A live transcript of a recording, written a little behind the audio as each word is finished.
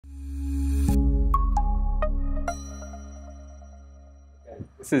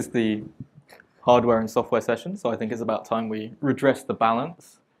This is the hardware and software session, so I think it's about time we redress the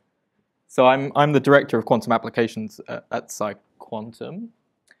balance. So I'm the director of quantum applications at PsiQuantum.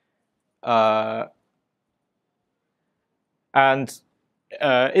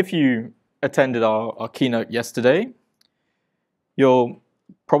 If you attended our keynote yesterday, you'll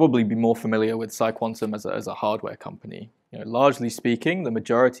probably be more familiar with PsiQuantum as a hardware company. Largely speaking, the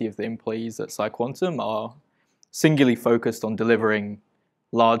majority of the employees at PsiQuantum are singularly focused on delivering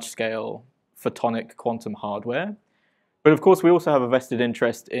large-scale photonic quantum hardware. But of course, we also have a vested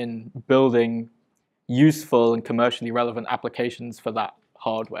interest in building useful and commercially relevant applications for that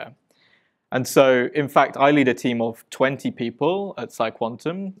hardware. And so, in fact, I lead a team of 20 people at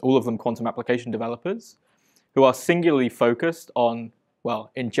PsiQuantum, all of them quantum application developers, who are singularly focused on,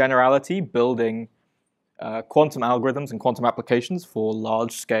 well, in generality, building quantum algorithms and quantum applications for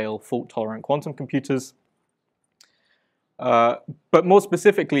large-scale fault-tolerant quantum computers. But more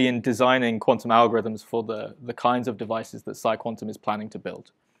specifically in designing quantum algorithms for the kinds of devices that PsiQuantum is planning to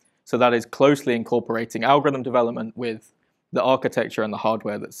build. So that is closely incorporating algorithm development with the architecture and the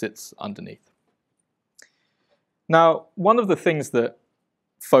hardware that sits underneath. Now, one of the things that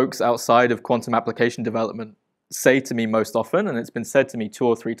folks outside of quantum application development say to me most often, and it's been said to me 2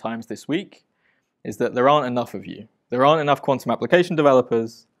 or 3 times this week, is that there aren't enough of you. There aren't enough quantum application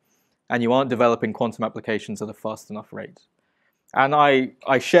developers, and you aren't developing quantum applications at a fast enough rate. And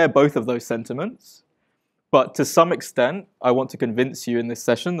I share both of those sentiments, but to some extent, I want to convince you in this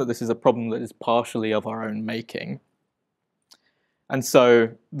session that this is a problem that is partially of our own making. And so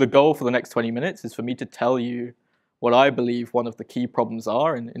the goal for the next 20 minutes is for me to tell you what I believe one of the key problems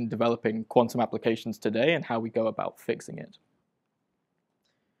are in developing quantum applications today and how we go about fixing it.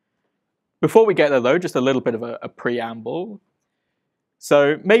 Before we get there, though, just a little bit of a preamble.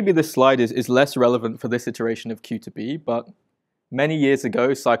 So maybe this slide is less relevant for this iteration of Q2B, but many years ago,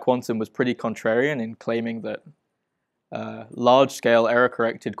 PsiQuantum was pretty contrarian in claiming that large-scale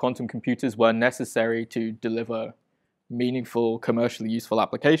error-corrected quantum computers were necessary to deliver meaningful, commercially useful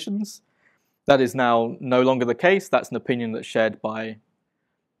applications. That is now no longer the case. That's an opinion that's shared by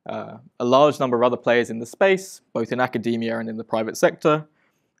a large number of other players in the space, both in academia and in the private sector,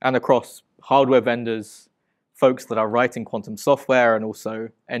 and across hardware vendors, folks that are writing quantum software, and also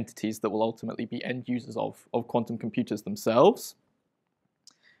entities that will ultimately be end users of quantum computers themselves.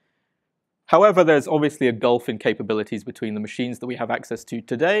 However, there's obviously a gulf in capabilities between the machines that we have access to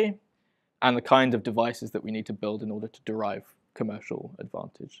today and the kind of devices that we need to build in order to derive commercial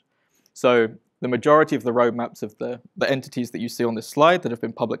advantage. So the majority of the roadmaps of the entities that you see on this slide that have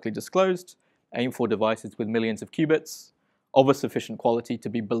been publicly disclosed aim for devices with millions of qubits of a sufficient quality to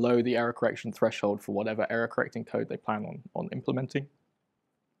be below the error correction threshold for whatever error correcting code they plan on implementing.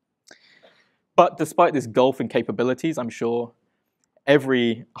 But despite this gulf in capabilities, I'm sure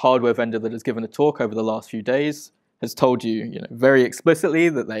every hardware vendor that has given a talk over the last few days has told you, very explicitly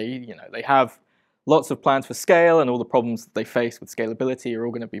that they have lots of plans for scale, and all the problems that they face with scalability are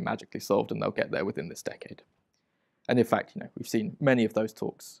all going to be magically solved, and they'll get there within this decade. And in fact, we've seen many of those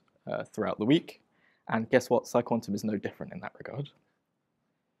talks throughout the week. And guess what? PsiQuantum is no different in that regard.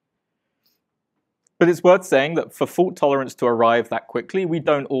 But it's worth saying that for fault tolerance to arrive that quickly, we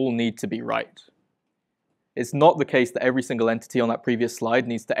don't all need to be right. It's not the case that every single entity on that previous slide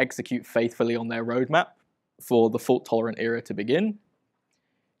needs to execute faithfully on their roadmap for the fault-tolerant era to begin.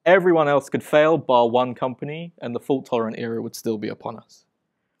 Everyone else could fail, bar one company, and the fault-tolerant era would still be upon us.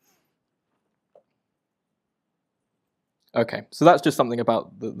 Okay, so that's just something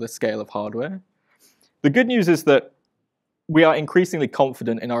about the scale of hardware. The good news is that we are increasingly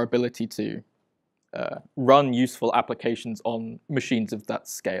confident in our ability to run useful applications on machines of that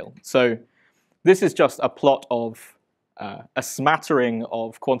scale. So this is just a plot of a smattering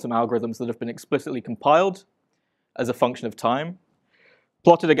of quantum algorithms that have been explicitly compiled as a function of time,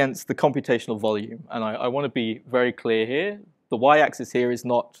 plotted against the computational volume. And I want to be very clear here. The y-axis here is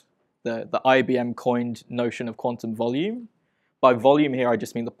not the IBM coined notion of quantum volume. By volume here, I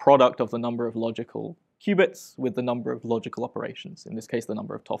just mean the product of the number of logical qubits with the number of logical operations, in this case, the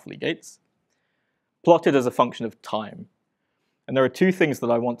number of Toffoli gates, plotted as a function of time. And there are 2 things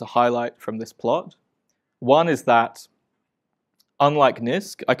that I want to highlight from this plot. One is that, unlike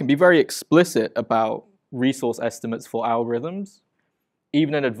NISQ, I can be very explicit about resource estimates for algorithms,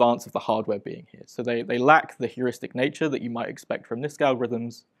 even in advance of the hardware being here. So they lack the heuristic nature that you might expect from NISQ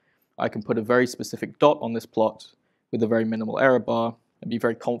algorithms. I can put a very specific dot on this plot with a very minimal error bar and be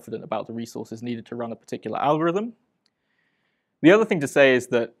very confident about the resources needed to run a particular algorithm. The other thing to say is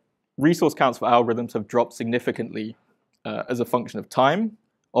that resource counts for algorithms have dropped significantly as a function of time,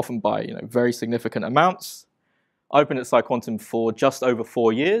 often by very significant amounts. I've been at PsiQuantum for just over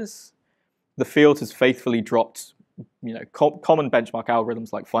 4 years. The field has faithfully dropped common benchmark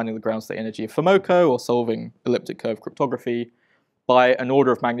algorithms like finding the ground state energy of FOMOCO or solving elliptic curve cryptography by an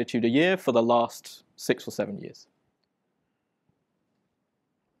order of magnitude a year for the last 6 or 7 years.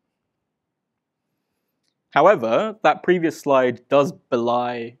 However, that previous slide does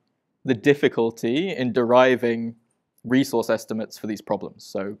belie the difficulty in deriving resource estimates for these problems.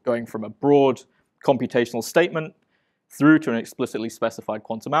 So going from a broad computational statement through to an explicitly specified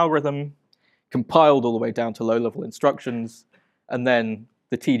quantum algorithm, compiled all the way down to low-level instructions, and then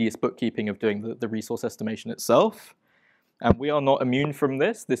the tedious bookkeeping of doing the resource estimation itself. And we are not immune from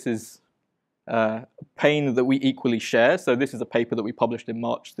this. This is pain that we equally share. So this is a paper that we published in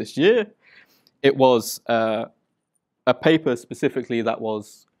March this year. It was a paper specifically that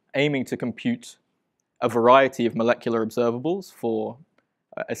was aiming to compute a variety of molecular observables for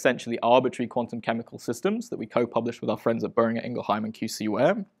essentially arbitrary quantum chemical systems that we co-published with our friends at Boehringer Ingelheim and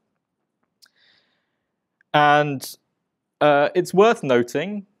QCWare. And it's worth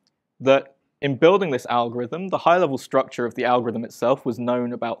noting that in building this algorithm, the high-level structure of the algorithm itself was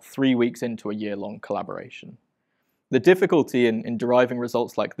known about 3 weeks into a year-long collaboration. The difficulty in deriving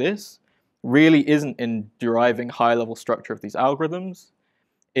results like this really isn't in deriving high-level structure of these algorithms.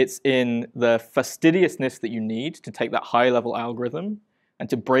 It's in the fastidiousness that you need to take that high-level algorithm and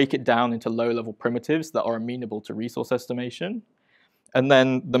to break it down into low-level primitives that are amenable to resource estimation. And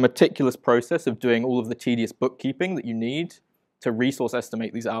then the meticulous process of doing all of the tedious bookkeeping that you need to resource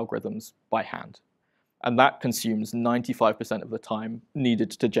estimate these algorithms by hand. And that consumes 95% of the time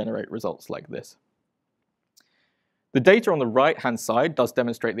needed to generate results like this. The data on the right-hand side does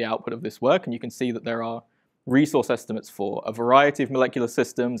demonstrate the output of this work, and you can see that there are resource estimates for a variety of molecular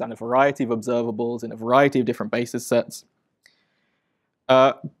systems and a variety of observables in a variety of different basis sets.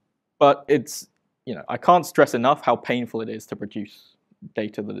 But it's, I can't stress enough how painful it is to produce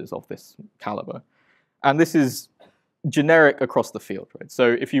data that is of this caliber. And this is generic across the field, right?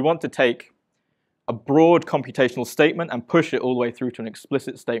 So if you want to take a broad computational statement and push it all the way through to an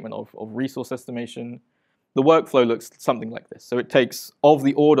explicit statement of resource estimation, the workflow looks something like this. So it takes of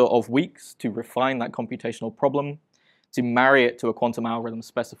the order of weeks to refine that computational problem, to marry it to a quantum algorithm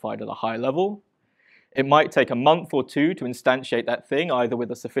specified at a high level. It might take a month or two to instantiate that thing, either with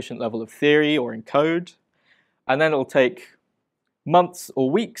a sufficient level of theory or in code. And then it'll take months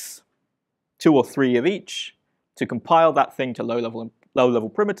or weeks, 2 or 3 of each, to compile that thing to low-level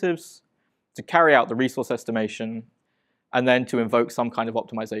primitives, to carry out the resource estimation, and then to invoke some kind of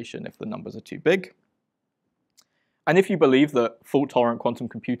optimization if the numbers are too big. And if you believe that fault-tolerant quantum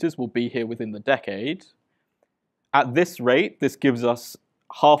computers will be here within the decade, at this rate, this gives us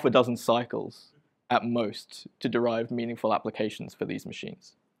half a dozen cycles at most to derive meaningful applications for these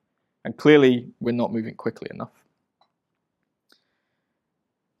machines. And clearly, we're not moving quickly enough.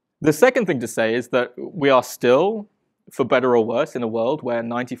 The second thing to say is that we are still, for better or worse, in a world where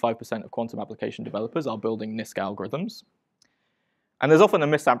 95% of quantum application developers are building NISQ algorithms. And there's often a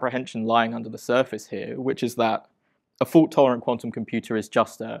misapprehension lying under the surface here, which is that a fault-tolerant quantum computer is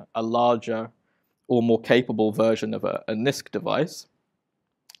just a larger or more capable version of a NISQ device,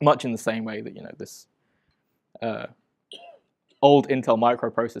 much in the same way that this old Intel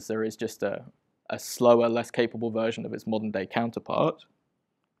microprocessor is just a slower, less capable version of its modern-day counterpart.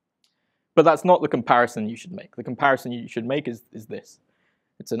 But that's not the comparison you should make. The comparison you should make is this.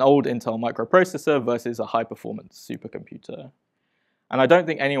 It's an old Intel microprocessor versus a high-performance supercomputer. And I don't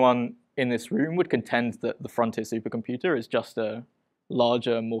think anyone in this room would contend that the Frontier supercomputer is just a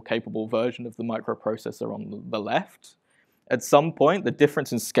larger, more capable version of the microprocessor on the left. At some point, the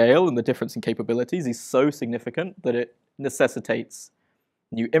difference in scale and the difference in capabilities is so significant that it necessitates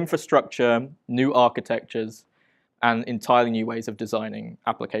new infrastructure, new architectures, and entirely new ways of designing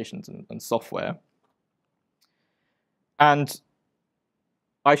applications and software. And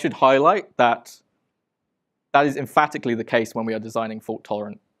I should highlight that that is emphatically the case when we are designing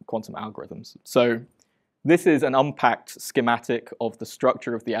fault-tolerant quantum algorithms. So this is an unpacked schematic of the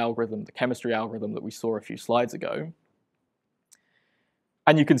structure of the algorithm, the chemistry algorithm that we saw a few slides ago.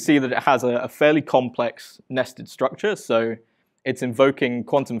 And you can see that it has a fairly complex nested structure. So it's invoking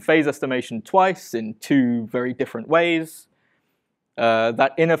quantum phase estimation twice in 2 very different ways.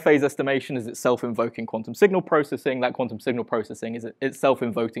 That inner phase estimation is itself invoking quantum signal processing. That quantum signal processing is itself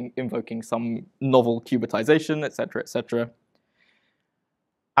invoking some novel qubitization, et cetera, et cetera.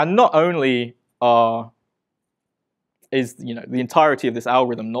 And not only is the entirety of this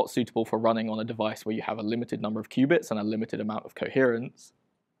algorithm not suitable for running on a device where you have a limited number of qubits and a limited amount of coherence,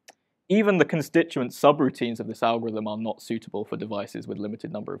 even the constituent subroutines of this algorithm are not suitable for devices with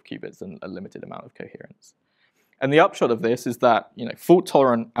limited number of qubits and a limited amount of coherence. And the upshot of this is that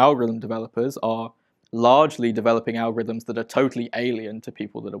fault-tolerant algorithm developers are largely developing algorithms that are totally alien to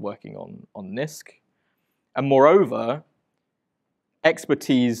people that are working on NISC. And moreover,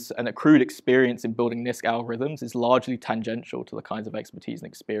 expertise and accrued experience in building NISC algorithms is largely tangential to the kinds of expertise and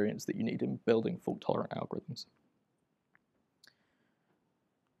experience that you need in building fault-tolerant algorithms.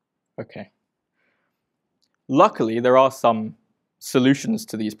 Okay. Luckily, there are some solutions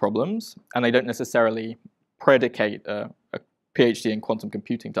to these problems, and they don't necessarily predicate a PhD in quantum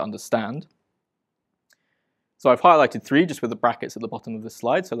computing to understand. So I've highlighted 3 just with the brackets at the bottom of the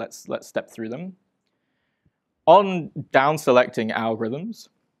slide, so let's step through them. On down-selecting algorithms,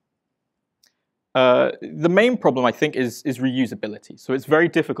 the main problem, I think, is reusability. So it's very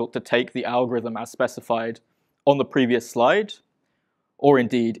difficult to take the algorithm as specified on the previous slide, or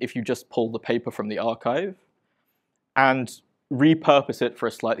indeed, if you just pull the paper from the archive, and repurpose it for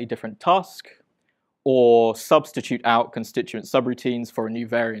a slightly different task, or substitute out constituent subroutines for a new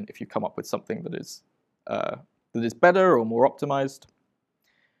variant if you come up with something that is better or more optimized.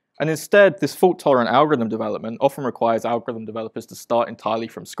 And instead, this fault-tolerant algorithm development often requires algorithm developers to start entirely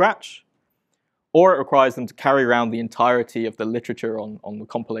from scratch, or it requires them to carry around the entirety of the literature on the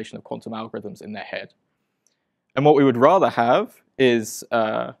compilation of quantum algorithms in their head. And what we would rather have is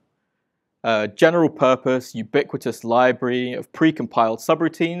a general-purpose, ubiquitous library of pre-compiled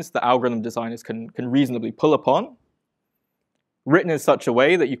subroutines that algorithm designers can reasonably pull upon, written in such a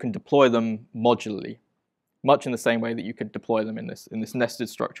way that you can deploy them modularly, much in the same way that you could deploy them in this nested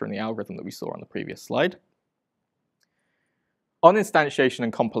structure in the algorithm that we saw on the previous slide. On instantiation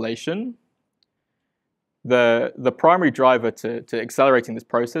and compilation, the primary driver to accelerating this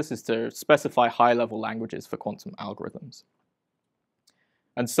process is to specify high-level languages for quantum algorithms.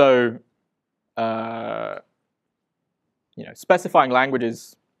 And so, specifying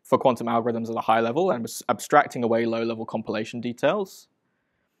languages for quantum algorithms at a high level and abstracting away low-level compilation details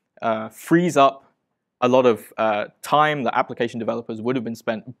frees up a lot of time that application developers would have been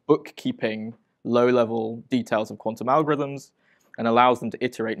spent bookkeeping low-level details of quantum algorithms, and allows them to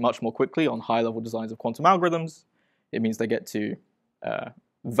iterate much more quickly on high-level designs of quantum algorithms. It means they get to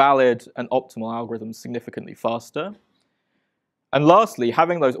valid and optimal algorithms significantly faster. And lastly,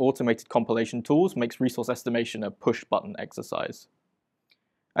 having those automated compilation tools makes resource estimation a push-button exercise.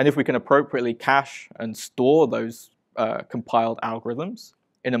 And if we can appropriately cache and store those compiled algorithms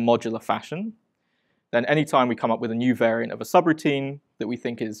in a modular fashion, then anytime we come up with a new variant of a subroutine that we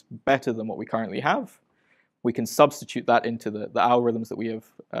think is better than what we currently have, we can substitute that into the algorithms that we have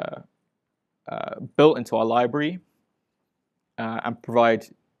built into our library and provide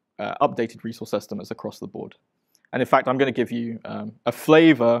updated resource estimates across the board. And in fact, I'm going to give you a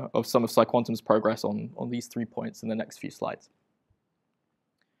flavor of some of PsiQuantum's progress on these 3 points in the next few slides.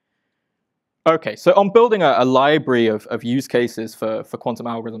 Okay, so on building a library of use cases for quantum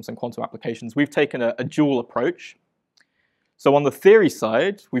algorithms and quantum applications, we've taken a dual approach. So on the theory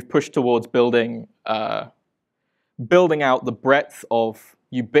side, we've pushed towards building out the breadth of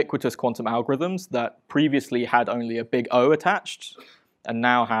ubiquitous quantum algorithms that previously had only a big O attached and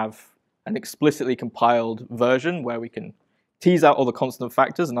now have an explicitly compiled version where we can tease out all the constant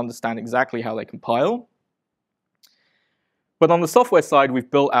factors and understand exactly how they compile. But on the software side,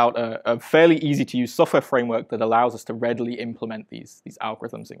 we've built out a fairly easy-to-use software framework that allows us to readily implement these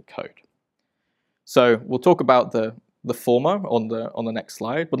algorithms in code. So we'll talk about the former on the next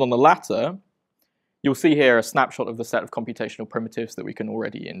slide, but on the latter, you'll see here a snapshot of the set of computational primitives that we can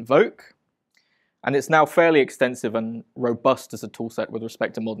already invoke. And it's now fairly extensive and robust as a toolset with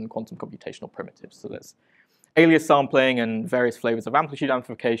respect to modern quantum computational primitives. So there's alias sampling and various flavors of amplitude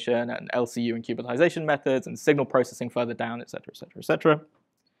amplification and LCU and qubitization methods and signal processing further down, et cetera, et cetera, et cetera.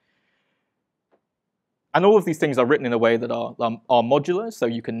 And all of these things are written in a way that are modular, so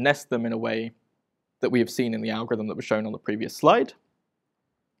you can nest them in a way that we have seen in the algorithm that was shown on the previous slide.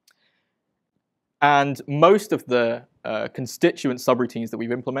 And most of the constituent subroutines that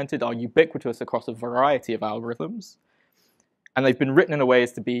we've implemented are ubiquitous across a variety of algorithms. And they've been written in a way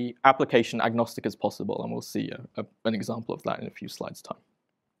as to be application agnostic as possible. And we'll see an example of that in a few slides' time.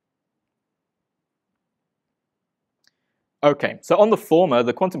 OK, so on the former,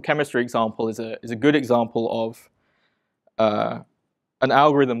 the quantum chemistry example is a good example of an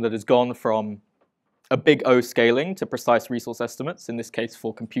algorithm that has gone from a big O scaling to precise resource estimates, in this case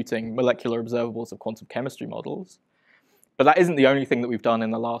for computing molecular observables of quantum chemistry models. But that isn't the only thing that we've done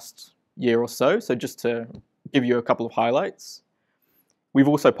in the last year or so. So just to give you a couple of highlights, we've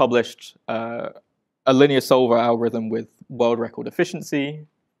also published a linear solver algorithm with world record efficiency.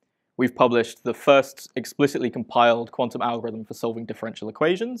 We've published the first explicitly compiled quantum algorithm for solving differential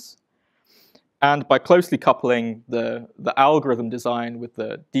equations. And by closely coupling the algorithm design with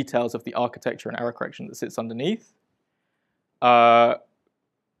the details of the architecture and error correction that sits underneath,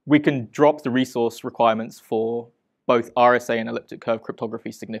 we can drop the resource requirements for both RSA and elliptic curve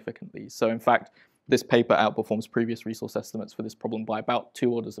cryptography significantly. So in fact, this paper outperforms previous resource estimates for this problem by about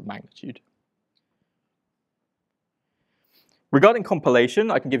 2 orders of magnitude. Regarding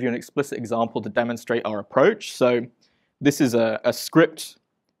compilation, I can give you an explicit example to demonstrate our approach. So this is a script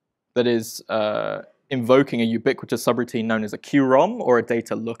that is invoking a ubiquitous subroutine known as a QROM, or a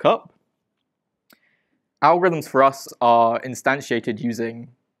data lookup. Algorithms for us are instantiated using,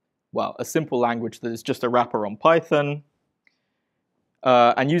 well, a simple language that is just a wrapper on Python.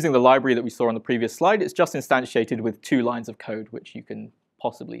 And using the library that we saw on the previous slide, it's just instantiated with 2 lines of code, which you can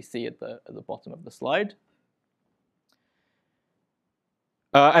possibly see at the bottom of the slide.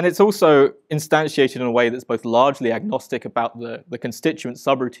 And it's also instantiated in a way that's both largely agnostic about the constituent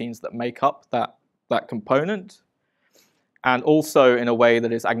subroutines that make up that component, and also in a way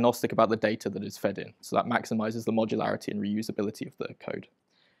that is agnostic about the data that is fed in. So that maximizes the modularity and reusability of the code.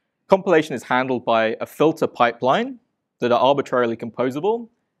 Compilation is handled by a filter pipeline that are arbitrarily composable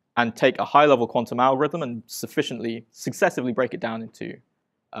and take a high-level quantum algorithm and successively break it down into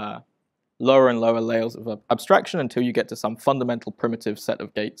lower and lower layers of abstraction until you get to some fundamental primitive set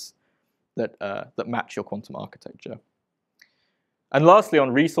of gates that match your quantum architecture. And lastly,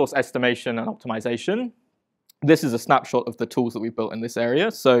 on resource estimation and optimization, this is a snapshot of the tools that we built in this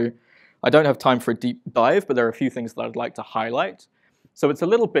area. So I don't have time for a deep dive, but there are a few things that I'd like to highlight. So it's a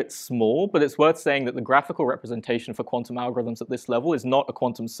little bit small, but it's worth saying that the graphical representation for quantum algorithms at this level is not a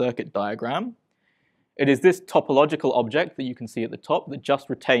quantum circuit diagram. It is this topological object that you can see at the top that just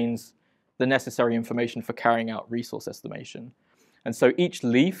retains the necessary information for carrying out resource estimation. And so each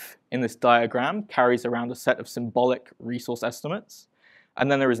leaf in this diagram carries around a set of symbolic resource estimates.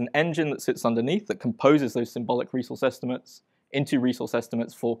 And then there is an engine that sits underneath that composes those symbolic resource estimates into resource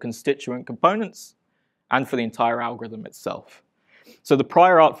estimates for constituent components and for the entire algorithm itself. So the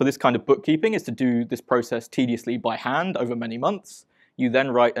prior art for this kind of bookkeeping is to do this process tediously by hand over many months. You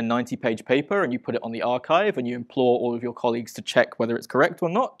then write a 90-page paper and you put it on the archive and you implore all of your colleagues to check whether it's correct or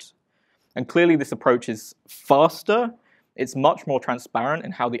not. And clearly this approach is faster, it's much more transparent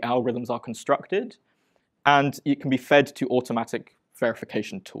in how the algorithms are constructed, and it can be fed to automatic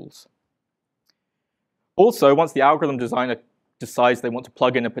verification tools. Also, once the algorithm designer decides they want to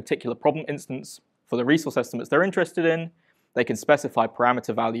plug in a particular problem instance for the resource estimates they're interested in, they can specify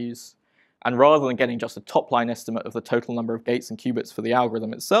parameter values, and rather than getting just a top-line estimate of the total number of gates and qubits for the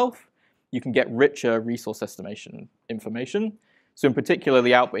algorithm itself, you can get richer resource estimation information. So in particular,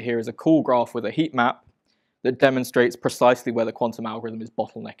 the output here is a cool graph with a heat map that demonstrates precisely where the quantum algorithm is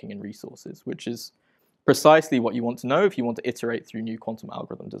bottlenecking in resources, which is precisely what you want to know if you want to iterate through new quantum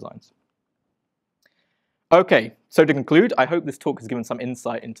algorithm designs. Okay, so to conclude, I hope this talk has given some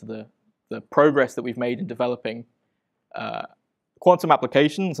insight into the progress that we've made in developing quantum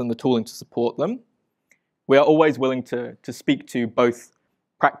applications and the tooling to support them. We are always willing to speak to both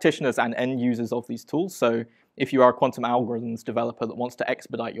practitioners and end users of these tools. So if you are a quantum algorithms developer that wants to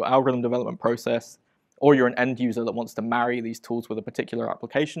expedite your algorithm development process, or you're an end user that wants to marry these tools with a particular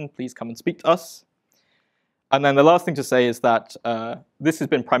application, please come and speak to us. And then the last thing to say is that this has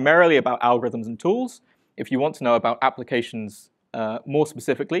been primarily about algorithms and tools. If you want to know about applications more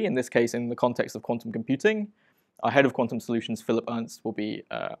specifically, in this case in the context of quantum computing, our head of quantum solutions, Philip Ernst, will be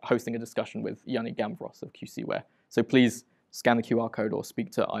hosting a discussion with Yanni Gambros of QCware. So please scan the QR code or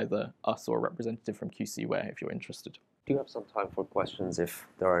speak to either us or a representative from QCware if you're interested. Do you have some time for questions if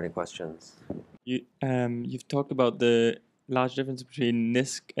there are any questions? You've talked about the large difference between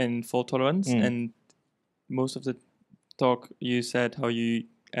NISQ and fault tolerance, and most of the talk you said how you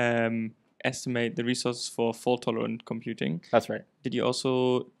estimate the resources for fault-tolerant computing. That's right. Did you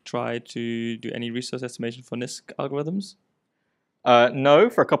also try to do any resource estimation for NISQ algorithms? No,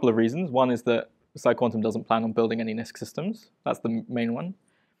 for a couple of reasons. One is that PsiQuantum doesn't plan on building any NISQ systems. That's the main one.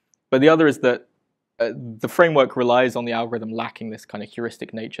 But the other is that the framework relies on the algorithm lacking this kind of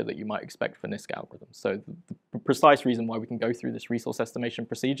heuristic nature that you might expect for NISQ algorithms. So the precise reason why we can go through this resource estimation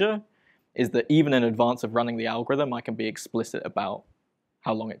procedure is that even in advance of running the algorithm, I can be explicit about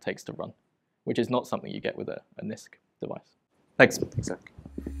how long it takes to run, which is not something you get with a NISQ device. Thanks. Exactly.